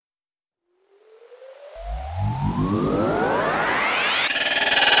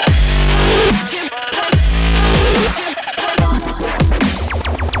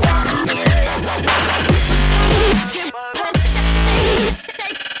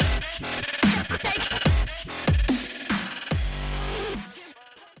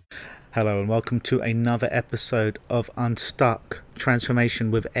Hello and welcome to another episode of Unstuck Transformation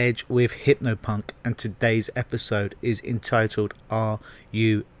with Edge with Hypnopunk, and today's episode is entitled Are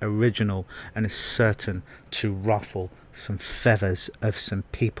You Original? And is certain to ruffle some feathers of some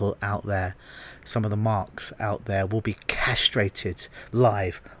people out there. Some of the marks out there will be castrated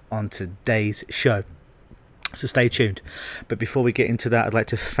live on today's show. So stay tuned. But before we get into that, I'd like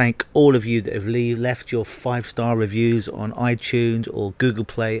to thank all of you that have left your 5-star reviews on iTunes or Google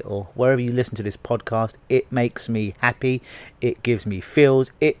Play or wherever you listen to this podcast. It makes me happy. It gives me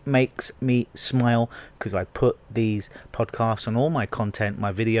feels. It makes me smile because I put these podcasts and all my content,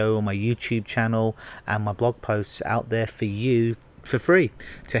 my video on my YouTube channel and my blog posts out there for you for free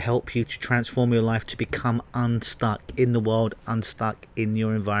to help you to transform your life, to become unstuck in the world, unstuck in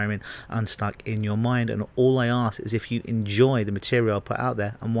your environment, unstuck in your mind. And all I ask is if you enjoy the material I put out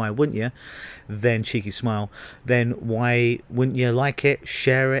there, and why wouldn't you, then cheeky smile, then why wouldn't you like it,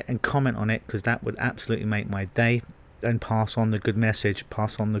 share it and comment on it, because that would absolutely make my day. And pass on the good message,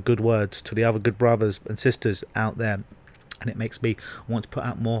 pass on the good words to the other good brothers and sisters out there. And it makes me want to put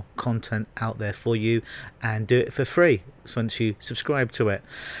out more content out there for you and do it for free once you subscribe to it.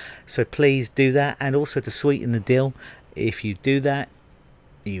 So please do that. And also to sweeten the deal, if you do that,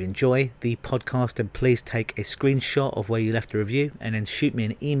 you enjoy the podcast, and please take a screenshot of where you left a review and then shoot me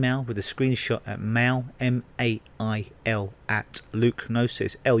an email with a screenshot at mail, M-A-I-L, at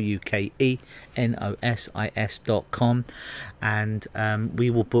Lukenosis, L-U-K-E-N-O-S-I-S.com, and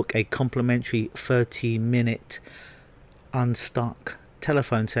we will book a complimentary 30-minute unstuck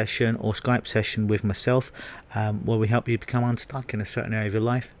telephone session or Skype session with myself, where we help you become unstuck in a certain area of your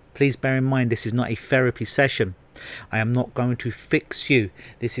life. Please bear in mind, this is not a therapy session. I am not going to fix you.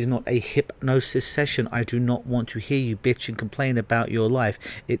 This is not a hypnosis session. I do not want to hear you bitch and complain about your life.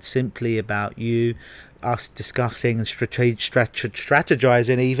 It's simply about us discussing and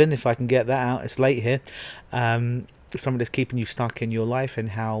strategizing, even if I can get that out. It's late here. Something that's keeping you stuck in your life,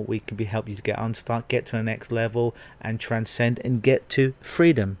 and how we can help you to get unstuck, get to the next level and transcend and get to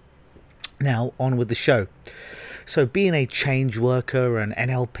freedom. Now on with the show. So being a change worker, an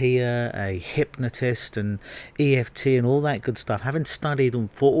NLPer, a hypnotist and EFT and all that good stuff, having studied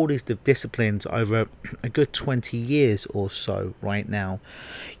for all these disciplines over a good 20 years or so right now,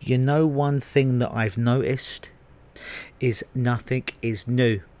 you know, one thing that I've noticed is nothing is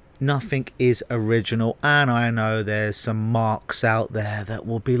new. Nothing is original. And I know there's some marks out there that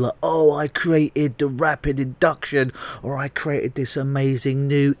will be like, oh, I created the rapid induction, or I created this amazing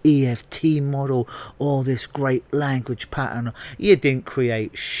new EFT model, or this great language pattern. You didn't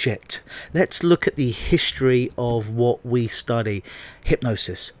create shit. Let's look at the history of what we study.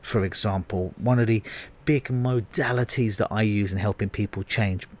 Hypnosis, for example, one of the big modalities that I use in helping people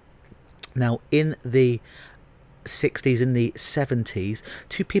change. Now, in the 60s, in the 70s,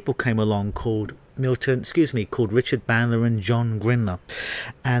 two people came along called Richard Bandler and John Grinder,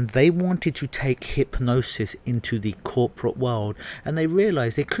 and they wanted to take hypnosis into the corporate world, and they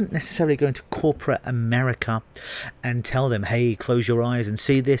realized they couldn't necessarily go into corporate America and tell them, hey, close your eyes and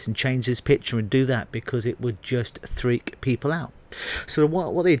see this and change this picture and do that, because it would just freak people out. So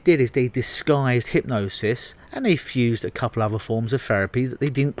what they did is they disguised hypnosis, and they fused a couple other forms of therapy that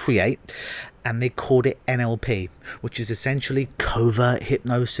they didn't create, and they called it NLP, which is essentially covert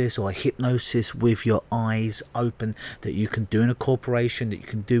hypnosis, or hypnosis with your eyes open, that you can do in a corporation, that you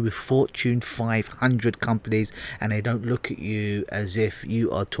can do with Fortune 500 companies, and they don't look at you as if you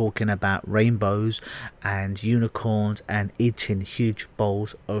are talking about rainbows and unicorns and eating huge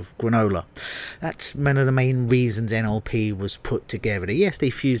bowls of granola. That's one of the main reasons NLP was put together. Yes, they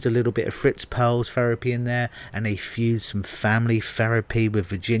fused a little bit of Fritz Perls therapy in there, and they fused some family therapy with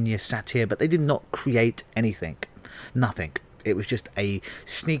Virginia Satir, but they did not create anything. Nothing. It was just a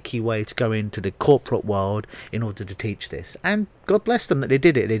sneaky way to go into the corporate world in order to teach this. And God bless them that they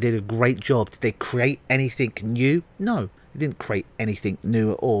did it. They did a great job. Did they create anything new? No. They didn't create anything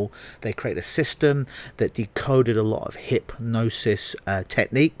new at all. They created a system that decoded a lot of hypnosis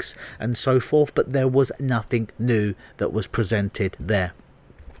techniques and so forth, but there was nothing new that was presented there.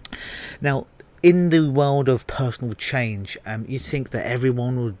 Now, in the world of personal change, you'd think that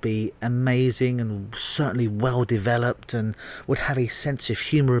everyone would be amazing and certainly well developed and would have a sense of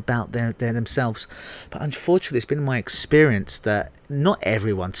humour about themselves. But unfortunately, it's been my experience that not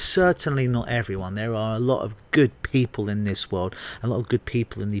everyone, certainly not everyone, there are a lot of good people in this world, a lot of good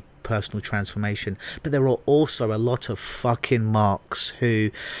people in the personal transformation. But there are also a lot of fucking marks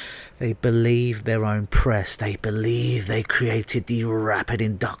who they believe their own press, they believe they created the rapid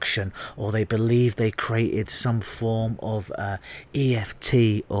induction, or they believe they created some form of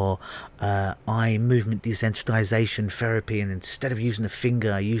EFT or eye movement desensitization therapy, and instead of using a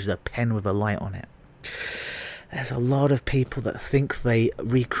finger I used a pen with a light on it. There's a lot of people that think they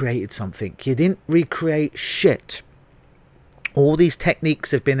recreated something. You didn't recreate shit. All these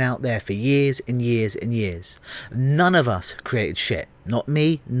techniques have been out there for years and years and years. None of us created shit. Not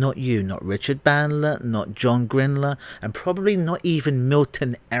me, not you, not Richard Bandler, not John Grindler, and probably not even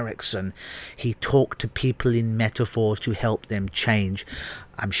Milton Erickson. He talked to people in metaphors to help them change.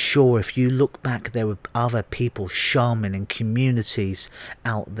 I'm sure if you look back, there were other people, shaman and communities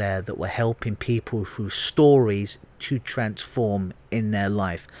out there that were helping people through stories to transform in their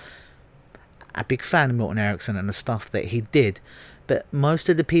life. A big fan of Milton Erickson and the stuff that he did, but most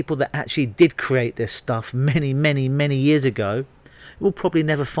of the people that actually did create this stuff many years ago will probably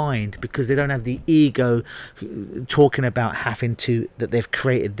never find, because they don't have the ego talking about having to, that they've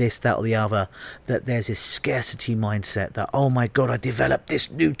created this, that or the other, that there's this scarcity mindset that, oh my god, I developed this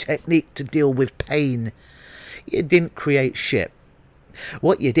new technique to deal with pain. You didn't create shit.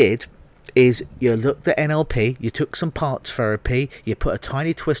 What you did is you looked at NLP, you took some parts therapy, you put a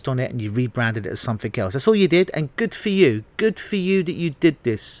tiny twist on it and you rebranded it as something else. That's all you did, and good for you. Good for you that you did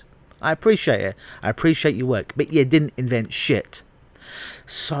this. I appreciate it. I appreciate your work, but you didn't invent shit.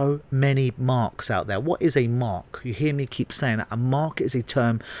 So many marks out there. What is a mark? You hear me keep saying that. A mark is a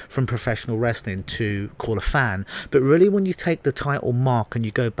term from professional wrestling to call a fan, but really when you take the title mark and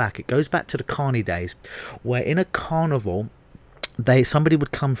you go back, it goes back to the carny days, where in a carnival somebody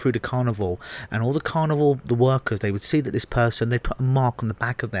would come through the carnival, and all the workers, they would see that this person, they put a mark on the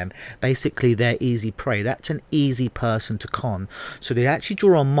back of them. Basically, they're easy prey. That's an easy person to con. So they actually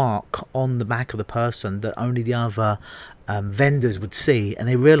draw a mark on the back of the person that only the other vendors would see, and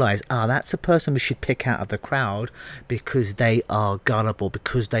they realize, that's a person we should pick out of the crowd because they are gullible,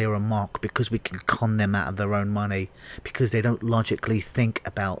 because they are a mark, because we can con them out of their own money, because they don't logically think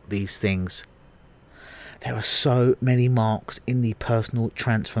about these things. There are so many marks in the personal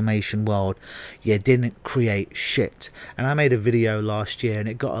transformation world. You didn't create shit. And I made a video last year and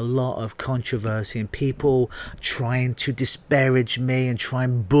it got a lot of controversy and people trying to disparage me and try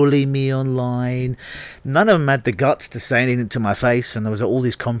and bully me online. None of them had the guts to say anything to my face, and there was at all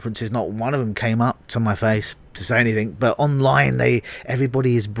these conferences, not one of them came up to my face to say anything. But online,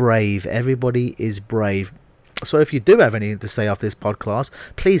 everybody is brave. Everybody is brave. So if you do have anything to say after this podcast,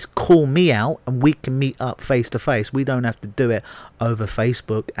 please call me out and we can meet up face to face. We don't have to do it over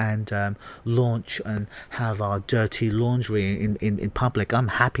Facebook and launch and have our dirty laundry in public. I'm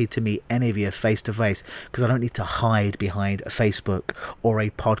happy to meet any of you face to face because I don't need to hide behind a Facebook or a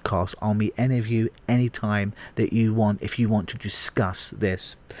podcast. I'll meet any of you anytime that you want if you want to discuss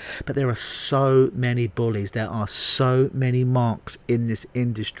this. But there are so many bullies, there are so many marks in this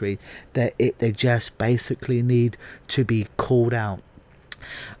industry that they just basically need to be called out.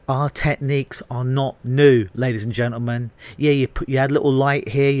 Our techniques are not new, ladies and gentlemen. Yeah, you had a little light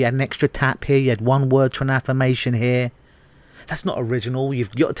here, you had an extra tap here, you had one word to an affirmation here. That's not original.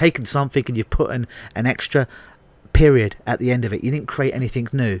 You've taken something and you've put an extra period at the end of it. You didn't create anything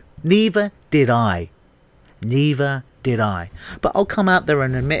new. Neither did I. But I'll come out there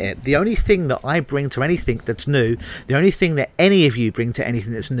and admit it. The only thing that I bring to anything that's new, the only thing that any of you bring to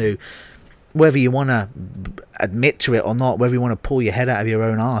anything that's new, whether you want to admit to it or not, whether you want to pull your head out of your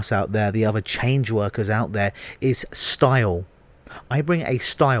own arse out there, the other change workers out there, is style. I bring a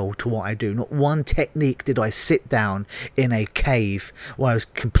style to what I do. Not one technique did I sit down in a cave where I was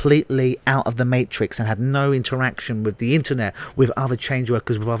completely out of the matrix and had no interaction with the internet, with other change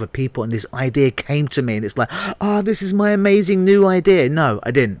workers, with other people, and this idea came to me and it's like, this is my amazing new idea. No,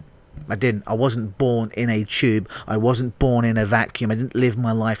 I didn't. I wasn't born in a tube. I wasn't born in a vacuum. I didn't live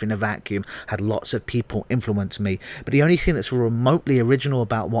my life in a vacuum. I had lots of people influence me. But the only thing that's remotely original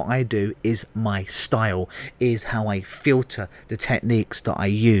about what I do is my style, is how I filter the techniques that I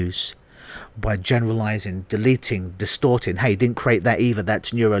use. By generalizing, deleting, distorting. Hey, didn't create that either.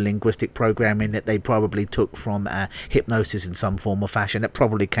 That's neuro-linguistic programming that they probably took from hypnosis in some form or fashion. That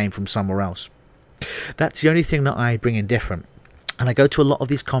probably came from somewhere else. That's the only thing that I bring in different. And I go to a lot of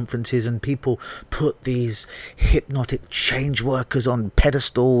these conferences and people put these hypnotic change workers on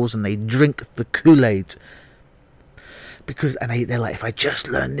pedestals and they drink the Kool-Aid. They're like, if I just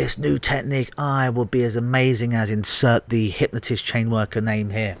learn this new technique, I will be as amazing as insert the hypnotist chain worker name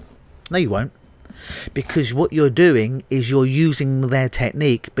here. No, you won't. Because what you're doing is you're using their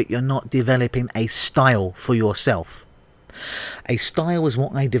technique, but you're not developing a style for yourself. A style is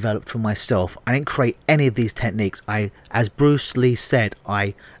what I developed for myself. I didn't create any of these techniques. As Bruce Lee said,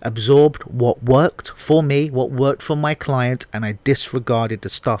 I absorbed what worked for me, what worked for my client, and I disregarded the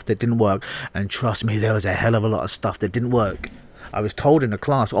stuff that didn't work. And trust me, there was a hell of a lot of stuff that didn't work. I was told in a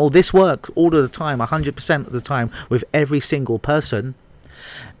class, oh, this works all of the time, 100% of the time, with every single person.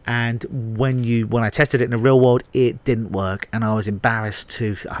 And when I tested it in the real world, it didn't work, and I was embarrassed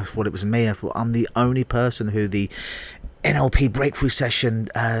I thought it was me. I thought I'm the only person who the NLP breakthrough session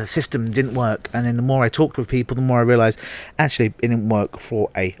system didn't work. And then the more I talked with people, the more I realized actually it didn't work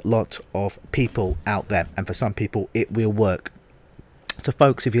for a lot of people out there, and for some people it will work. So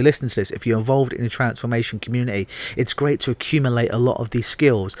folks, if you're listening to this, if you're involved in the transformation community, it's great to accumulate a lot of these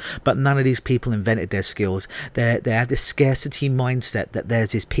skills, but none of these people invented their skills. They have this scarcity mindset that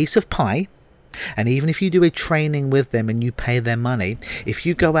there's this piece of pie, and even if you do a training with them and you pay their money, if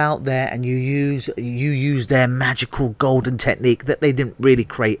you go out there and you use their magical golden technique that they didn't really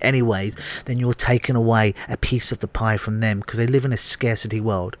create anyways, then you're taking away a piece of the pie from them, because they live in a scarcity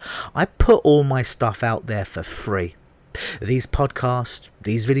world. I put all my stuff out there for free. These podcasts,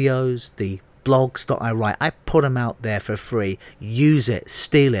 these videos, the blogs that I write, I put them out there for free. Use it,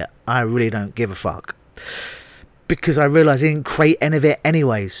 steal it. I really don't give a fuck, because I realize I didn't create any of it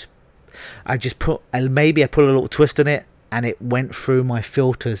anyways. I put a little twist on it, and it went through my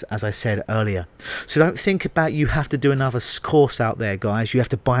filters, as I said earlier. So don't think about you have to do another course out there, guys. You have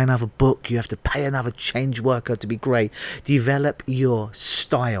to buy another book. You have to pay another change worker to be great. Develop your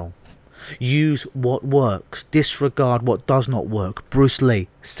style. Use what works. Disregard what does not work. Bruce Lee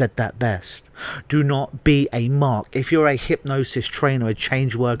said that best. Do not be a mark. If you're a hypnosis trainer, a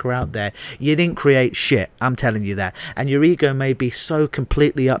change worker out there, you didn't create shit. I'm telling you that. And your ego may be so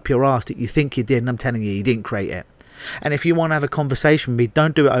completely up your ass that you think you did, and I'm telling you didn't create it. And if you want to have a conversation with me,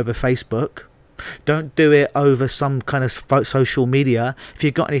 don't do it over Facebook. Don't do it over some kind of social media. If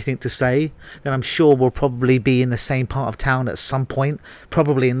you've got anything to say, then I'm sure we'll probably be in the same part of town at some point,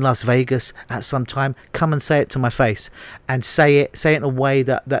 probably in Las Vegas at some time. Come and say it to my face, and say it in a way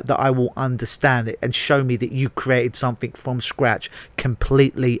that I will understand it, and show me that you created something from scratch,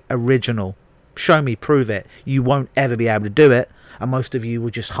 completely original. Show me, prove it. You won't ever be able to do it, and most of you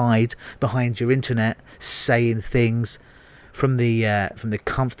will just hide behind your internet saying things from the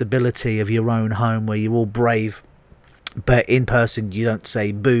comfortability of your own home, where you're all brave, but in person you don't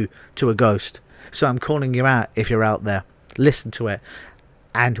say boo to a ghost. So I'm calling you out. If you're out there, listen to it,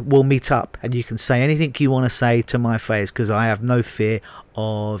 and we'll meet up, and you can say anything you want to say to my face, because I have no fear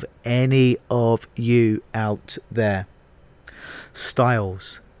of any of you out there.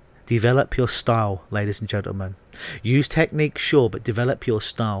 Styles. Develop your style, ladies and gentlemen. Use technique, sure, but develop your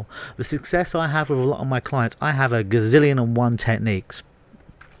style. The success I have with a lot of my clients, I have a gazillion and one techniques.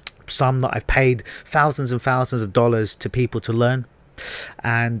 Some that I've paid thousands and thousands of dollars to people to learn,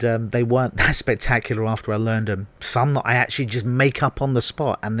 and they weren't that spectacular after I learned them. Some that I actually just make up on the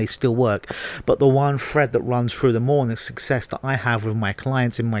spot, and they still work. But the one thread that runs through them all, and the success that I have with my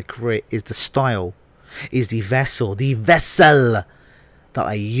clients in my career, is the style, is the vessel that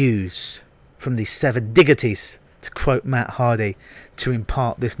I use from the seven dignities, to quote Matt Hardy, to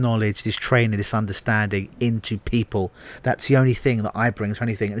impart this knowledge, this training, this understanding into people. That's the only thing that I bring to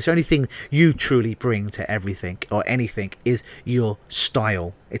anything. And it's the only thing you truly bring to everything or anything is your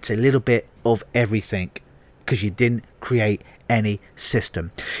style. It's a little bit of everything, because you didn't create any system.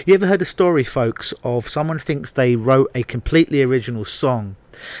 You ever heard a story, folks, of someone thinks they wrote a completely original song,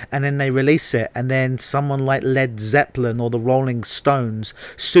 and then they release it, and then someone like Led Zeppelin or the Rolling Stones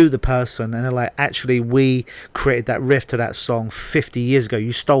sue the person, and they're like, actually, we created that riff to that song 50 years ago,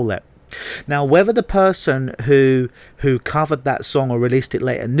 you stole it. Now, whether the person who covered that song or released it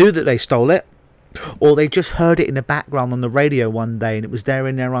later knew that they stole it, or they just heard it in the background on the radio one day and it was there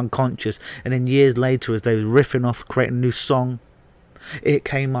in their unconscious, and then years later, as they were riffing off creating a new song, it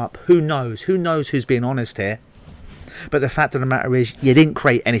came up. Who knows who's being honest here? But the fact of the matter is, you didn't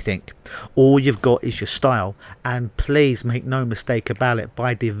create anything. All you've got is your style, and please make no mistake about it,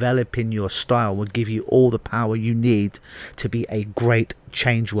 by developing your style will give you all the power you need to be a great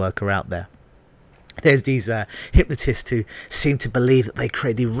change worker out there. There's these hypnotists who seem to believe that they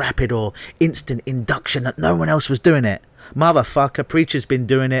created rapid or instant induction, that no one else was doing it. Motherfucker, preachers been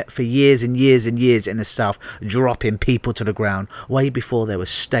doing it for years and years and years in the South, dropping people to the ground way before there were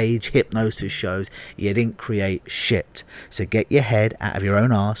stage hypnosis shows. You didn't create shit. So get your head out of your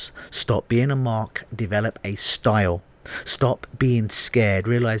own ass, stop being a mark, develop a style. Stop being scared.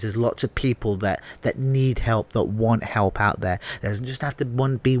 Realize there's lots of people that need help, that want help out there. There doesn't just have to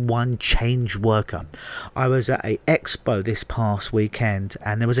be one change worker. I was at a expo this past weekend,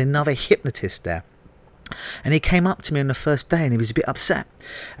 and there was another hypnotist there. And he came up to me on the first day and he was a bit upset.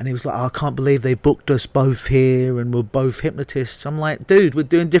 And he was like, oh, I can't believe they booked us both here and we're both hypnotists. I'm like, dude, we're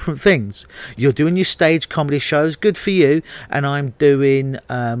doing different things. You're doing your stage comedy shows, good for you. And I'm doing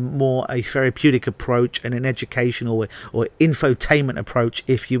more a therapeutic approach and an educational or infotainment approach,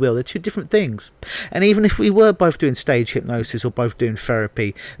 if you will. They're two different things. And even if we were both doing stage hypnosis or both doing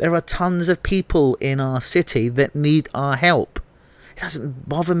therapy, there are tons of people in our city that need our help. It doesn't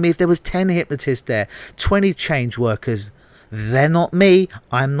bother me if there was 10 hypnotists there, 20 change workers. They're not me,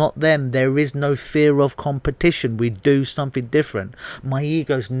 I'm not them. There is no fear of competition. We do something different. My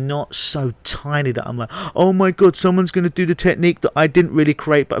ego's not so tiny that I'm like, oh my god, someone's going to do the technique that I didn't really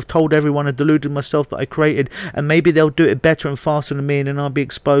create, but I've told everyone and deluded myself that I created, and maybe they'll do it better and faster than me, and then I'll be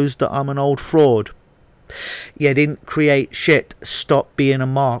exposed that I'm an old fraud. You didn't create shit. Stop being a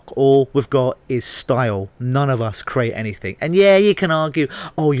mark. All we've got is style. None of us create anything. And yeah, you can argue,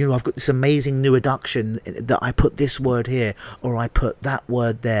 oh, you know, I've got this amazing new adduction that I put this word here, or I put that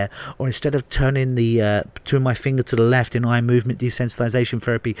word there, or instead of turning my finger to the left in eye movement desensitization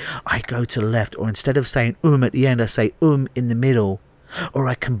therapy, I go to the left, or instead of saying at the end, I say in the middle, or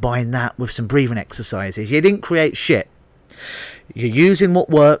I combine that with some breathing exercises. You didn't create shit. You're using what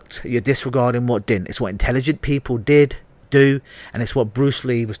worked, you're disregarding what didn't. It's what intelligent people do, and it's what Bruce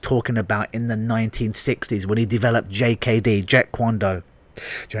Lee was talking about in the 1960s when he developed JKD, Jeet Kune Do.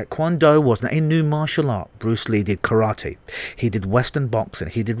 Jeet Kune Do wasn't a new martial art. Bruce Lee did karate. He did Western boxing.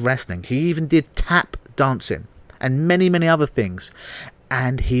 He did wrestling. He even did tap dancing and many, many other things.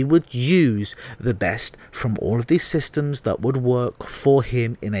 And he would use the best from all of these systems that would work for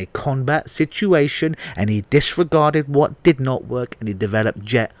him in a combat situation, and he disregarded what did not work, and he developed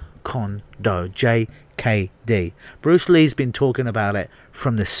Jeet Kune Do, JKD. Bruce Lee's been talking about it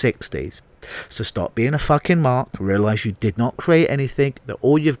from the 60s. So stop being a fucking mark, realize you did not create anything, that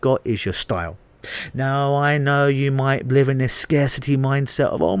all you've got is your style. Now, I know you might live in this scarcity mindset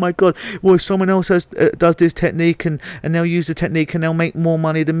of, oh my god, well, if someone else does this technique and they'll use the technique and they'll make more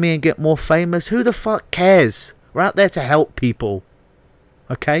money than me and get more famous, who the fuck cares? We're out there to help people,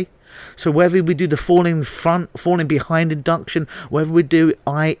 okay? So whether we do the falling behind induction, whether we do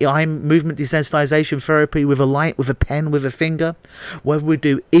eye movement desensitization therapy with a light, with a pen, with a finger, whether we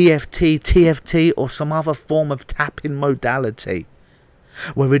do EFT, TFT, or some other form of tapping modality,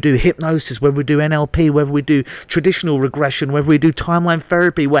 whether we do hypnosis, whether we do NLP, whether we do traditional regression, whether we do timeline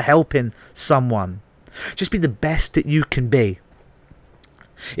therapy, we're helping someone. Just be the best that you can be.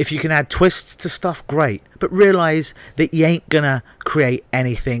 If you can add twists to stuff, great. But realize that you ain't gonna create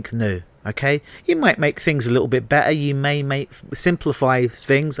anything new. Okay, you might make things a little bit better. You may simplify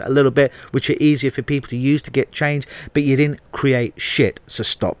things a little bit, which are easier for people to use to get change, but you didn't create shit. So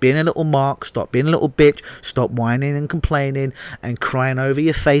stop being a little mark, stop being a little bitch, stop whining and complaining and crying over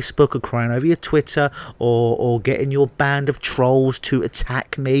your Facebook or crying over your Twitter, or getting your band of trolls to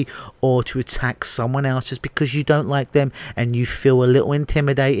attack me or to attack someone else just because you don't like them and you feel a little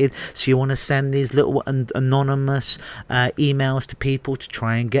intimidated, so you want to send these little anonymous emails to people to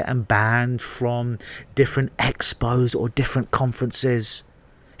try and get them banned from different expos or different conferences.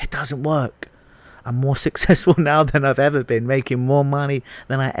 It doesn't work. I'm more successful now than I've ever been, making more money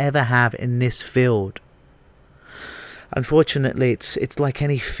than I ever have in this field. Unfortunately, it's like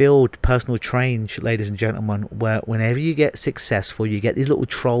any field, personal change, ladies and gentlemen, where whenever you get successful, you get these little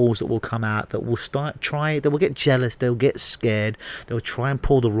trolls that will come out, that will they will get jealous, they'll get scared, they'll try and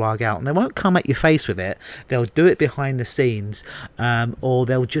pull the rug out, and they won't come at your face with it. They'll do it behind the scenes, or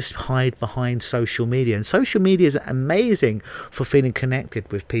they'll just hide behind social media. And social media is amazing for feeling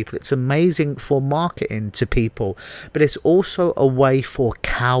connected with people. It's amazing for marketing to people, but it's also a way for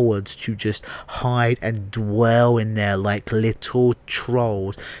cowards to just hide and dwell in there like little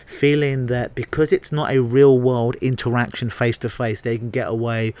trolls, feeling that because it's not a real world interaction face to face, they can get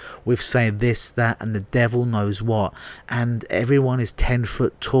away with saying this, that, and the devil knows what. And everyone is 10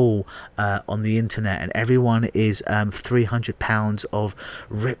 foot tall on the internet, and everyone is 300 pounds of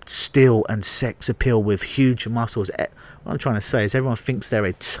ripped steel and sex appeal with huge muscles. What I'm trying to say is everyone thinks they're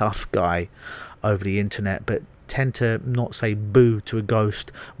a tough guy over the internet, but tend to not say boo to a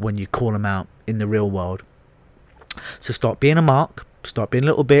ghost when you call them out in the real world. So stop being a mark, stop being a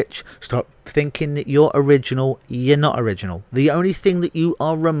little bitch, stop thinking that you're original. You're not original. The only thing that you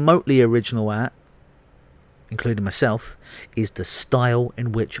are remotely original at, including myself, is the style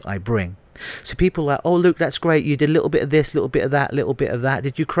in which I bring. So people are like, oh look, that's great, you did a little bit of this, little bit of that, little bit of that.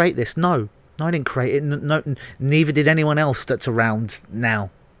 Did you create this? No, I didn't create it. No, neither did anyone else that's around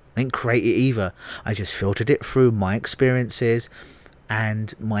now. I didn't create it either. I just filtered it through my experiences,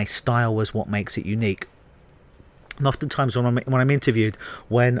 and my style was what makes it unique. And oftentimes when I'm interviewed,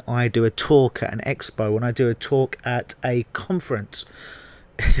 when I do a talk at an expo, when I do a talk at a conference,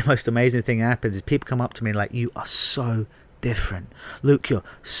 it's the most amazing thing that happens is people come up to me like, you are so different. Luke, you're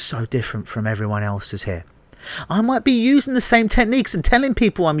so different from everyone else who's here. I might be using the same techniques and telling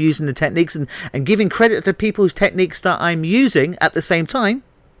people I'm using the techniques and giving credit to people's techniques that I'm using at the same time.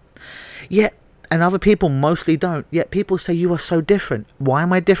 Yet, and other people mostly don't. Yet people say, you are so different. Why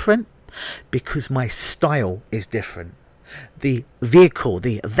am I different? Because my style is different. The vehicle,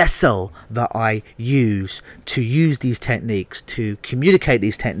 the vessel that I use to use these techniques, to communicate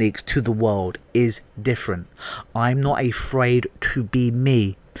these techniques to the world is different. I'm not afraid to be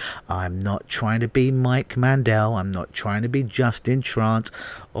me. I'm not trying to be Mike Mandel. I'm not trying to be Justin Trant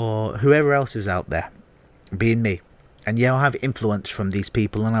or whoever else is out there. Being me. And yeah, I have influence from these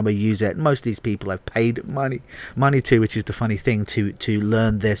people and I will use it. Most of these people I've paid money to, which is the funny thing, to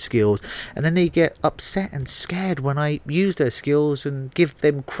learn their skills. And then they get upset and scared when I use their skills and give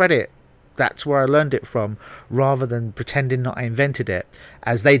them credit. That's where I learned it from, rather than pretending that I invented it,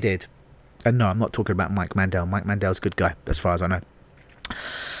 as they did. And no, I'm not talking about Mike Mandel. Mike Mandel's a good guy, as far as I know.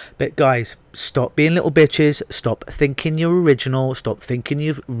 But guys, stop being little bitches. Stop thinking you're original. Stop thinking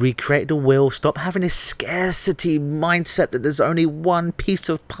you've recreated a wheel. Stop having a scarcity mindset that there's only one piece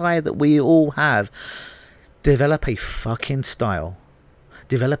of pie that we all have. Develop a fucking style.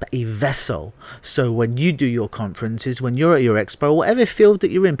 Develop a vessel. So when you do your conferences, when you're at your expo, whatever field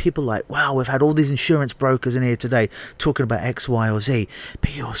that you're in, people are like, wow, we've had all these insurance brokers in here today talking about X, Y, or Z.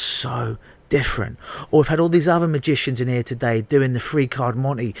 But you're so different. Or we've had all these other magicians in here today doing the free card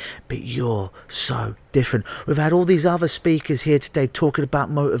Monty, but you're so different. We've had all these other speakers here today talking about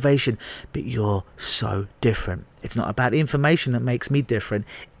motivation, but you're so different. It's not about the information that makes me different.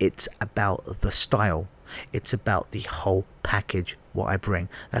 It's about the style. It's about the whole package, what I bring.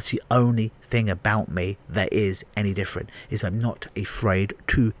 That's the only thing about me that is any different, is I'm not afraid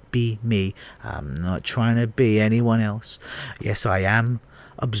to be me. I'm not trying to be anyone else. Yes, I am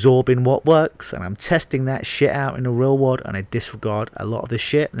absorbing what works, and I'm testing that shit out in the real world, and I disregard a lot of the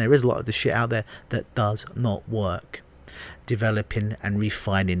shit, and there is a lot of the shit out there that does not work. Developing and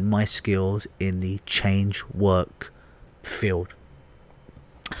refining my skills in the change work field.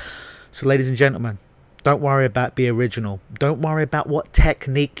 So ladies and gentlemen, don't worry about being original. Don't worry about what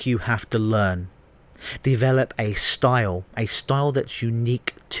technique you have to learn. Develop a style that's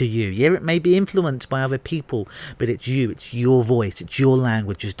unique to you. Yeah, it may be influenced by other people, but it's you, it's your voice, it's your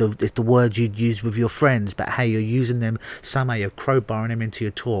language, it's the words you'd use with your friends, but how you're using them somehow, you're crowbarring them into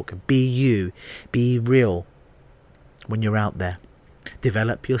your talk. Be you, be real when you're out there.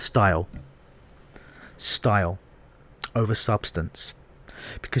 Develop your style over substance.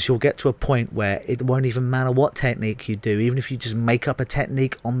 Because you'll get to a point where it won't even matter what technique you do. Even if you just make up a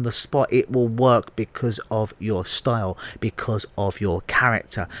technique on the spot, it will work because of your style, because of your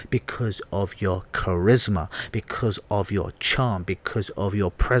character, because of your charisma, because of your charm, because of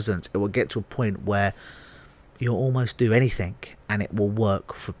your presence. It will get to a point where you'll almost do anything and it will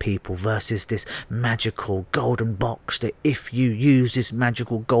work for people, versus this magical golden box that if you use this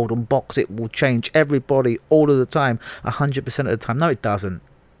magical golden box, it will change everybody all of the time, 100% of the time. No, it doesn't.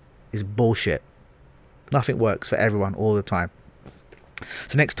 It's bullshit. Nothing works for everyone all the time.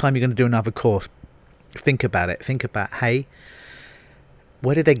 So next time you're going to do another course, think about it. Think about, hey,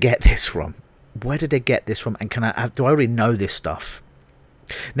 where did they get this from? Where did they get this from? And do I already know this stuff?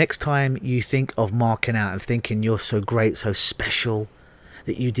 Next time you think of marking out and thinking you're so great, so special,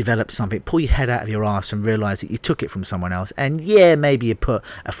 that you develop something, pull your head out of your ass and realise that you took it from someone else. And yeah, maybe you put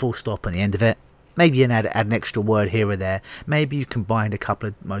a full stop on the end of it. Maybe you add an extra word here or there. Maybe you combined a couple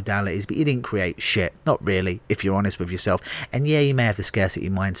of modalities, but you didn't create shit. Not really, if you're honest with yourself. And yeah, you may have the scarcity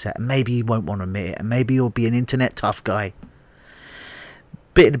mindset, and maybe you won't want to admit it, and maybe you'll be an internet tough guy.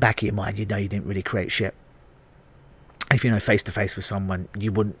 But in the back of your mind, you know you didn't really create shit. If you know face to face with someone,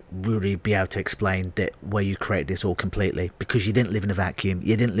 you wouldn't really be able to explain that where you created this all completely, because you didn't live in a vacuum.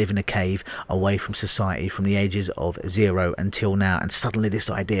 You didn't live in a cave away from society from the ages of 0 until now, and suddenly this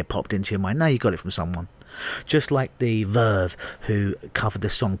idea popped into your mind. No, you got it from someone. Just like the Verve, who covered the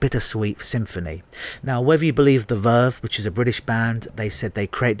song Bittersweet Symphony. Now, whether you believe the Verve, which is a British band, they said they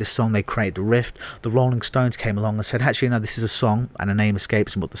created the song, they created the riff. The Rolling Stones came along and said, actually, no, this is a song, and the name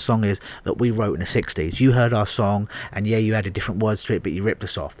escapes me what the song is, that we wrote in the 60s. You heard our song, and yeah, you added different words to it, but you ripped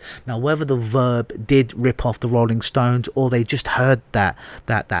us off. Now, whether the Verve did rip off the Rolling Stones, or they just heard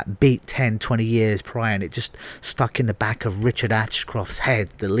that beat 10, 20 years prior, and it just stuck in the back of Richard Ashcroft's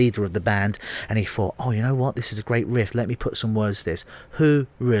head, the leader of the band, and he thought, oh, you know what, this is a great riff, let me put some words to this. Who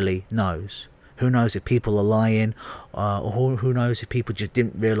really knows? Who knows if people are lying, or who knows if people just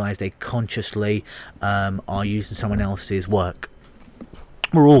didn't realise they consciously are using someone else's work.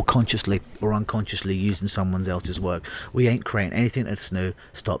 We're all consciously or unconsciously using someone else's work. We ain't creating anything that's new.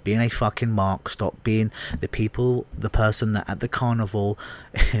 Stop being a fucking mark. Stop being the person that at the carnival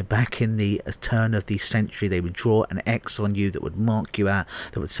back in the turn of the century, they would draw an X on you that would mark you out,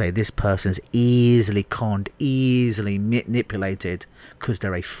 that would say this person's easily conned, easily manipulated because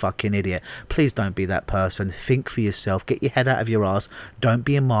they're a fucking idiot. Please don't be that person. Think for yourself. Get your head out of your ass. Don't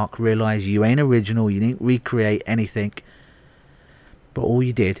be a mark. Realise you ain't original. You didn't recreate anything. But all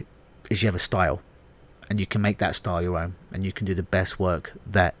you did is you have a style, and you can make that style your own, and you can do the best work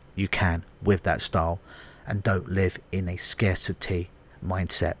that you can with that style. And don't live in a scarcity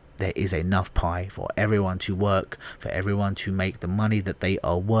mindset. There is enough pie for everyone to work, for everyone to make the money that they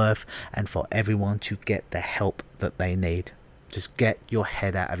are worth, and for everyone to get the help that they need. Just get your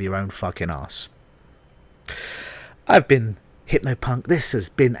head out of your own fucking ass. I've been Hypnopunk. This has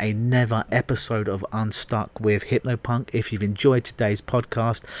been another episode of Unstuck with Hypnopunk. If you've enjoyed today's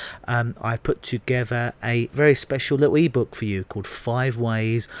podcast, I put together a very special little ebook for you called 5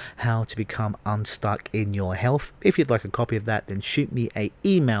 Ways How to Become Unstuck in Your Health. If you'd like a copy of that, then shoot me an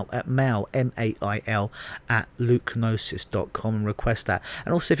email at mail, M-A-I-L, at lukenosis.com and request that.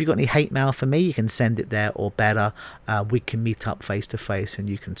 And also, if you've got any hate mail for me, you can send it there, or better, we can meet up face to face and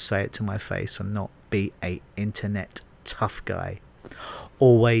you can say it to my face and not be a internet tough guy.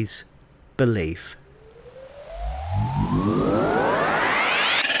 Always believe.